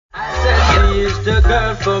the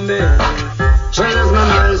girl for me. She is my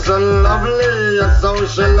nice and lovely, that's how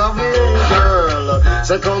she love me, girl.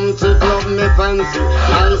 She come to club me fancy,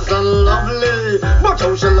 nice and lovely, watch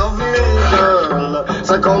how she love me, girl.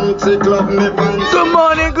 She come to club me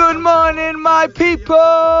fancy. Good morning, my people.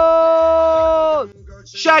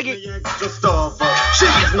 Shaggy. She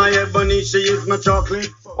is my ebony, she is my chocolate.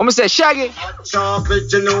 I'm gonna say Shaggy.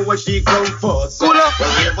 Chocolate, you know where she come for. Cool up.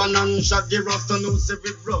 Shaggy Rasta knows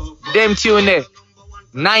every road. Them tune there.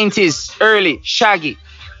 90s, early, Shaggy.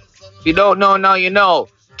 If you don't know, now you know.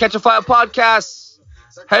 Catch a Fire Podcast.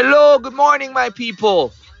 Hello, good morning, my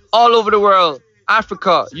people. All over the world.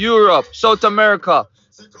 Africa, Europe, South America,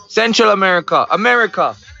 Central America,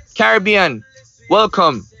 America, Caribbean.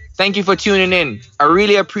 Welcome. Thank you for tuning in. I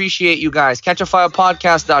really appreciate you guys.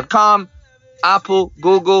 CatchAFirePodcast.com, Apple,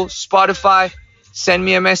 Google, Spotify. Send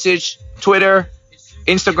me a message. Twitter,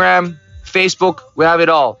 Instagram, Facebook. We have it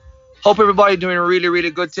all. Hope everybody doing really,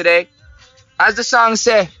 really good today. As the song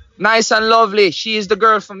say, nice and lovely. She is the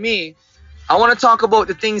girl for me. I want to talk about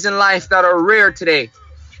the things in life that are rare today.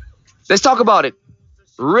 Let's talk about it.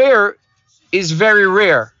 Rare is very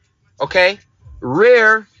rare. Okay?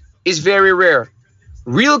 Rare is very rare.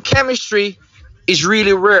 Real chemistry is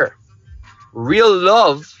really rare. Real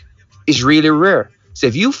love is really rare. So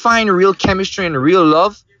if you find real chemistry and real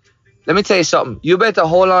love, let me tell you something. You better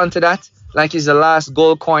hold on to that like it's the last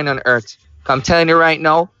gold coin on earth. I'm telling you right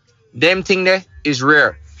now, them thing there is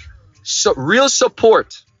rare. So real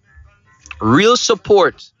support,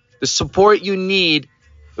 the support you need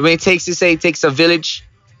when it takes a village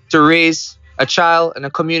to raise a child and a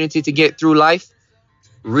community to get through life.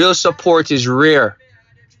 Real support is rare.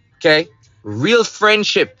 Okay? Real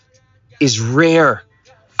friendship is rare.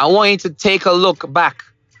 I want you to take a look back.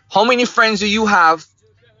 How many friends do you have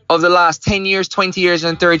of the last 10 years, 20 years,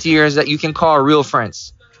 and 30 years that you can call real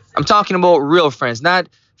friends? I'm talking about real friends, not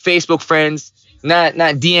Facebook friends, not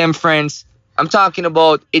DM friends. I'm talking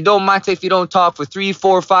about, it don't matter if you don't talk for 3,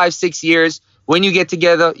 4, 5, 6 years. When you get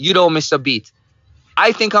together, you don't miss a beat.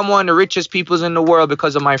 I think I'm one of the richest people in the world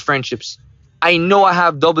because of my friendships. I know I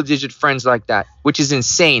have double-digit friends like that, which is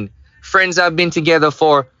insane. Friends I've been together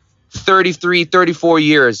for 33, 34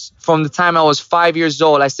 years. From the time I was 5 years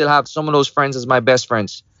old, I still have some of those friends as my best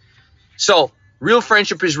friends. So, real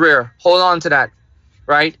friendship is rare. Hold on to that,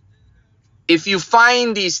 right? If you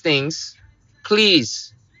find these things,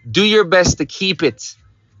 please do your best to keep it.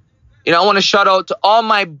 You know, I want to shout out to all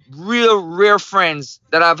my real rare friends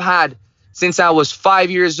that I've had since I was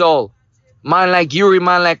 5 years old. Man like Yuri,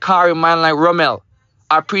 man like Kari, man like Romel.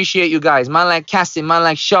 I appreciate you guys. Man like Cassie, man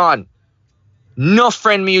like Sean. No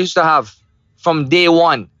friend me used to have from day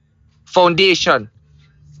one. Foundation.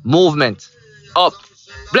 Movement. Up.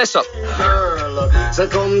 Bless up. Girl, she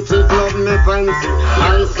come to club me fancy,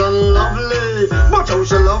 nice and lovely, watch how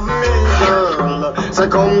she love me, girl. She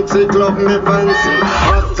come to club me fancy,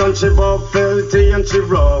 hot and she bob, filthy and she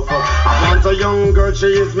rough. I want a young girl, she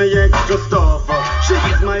is my extra stuff. She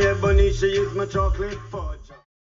is my ebony, she is my chocolate.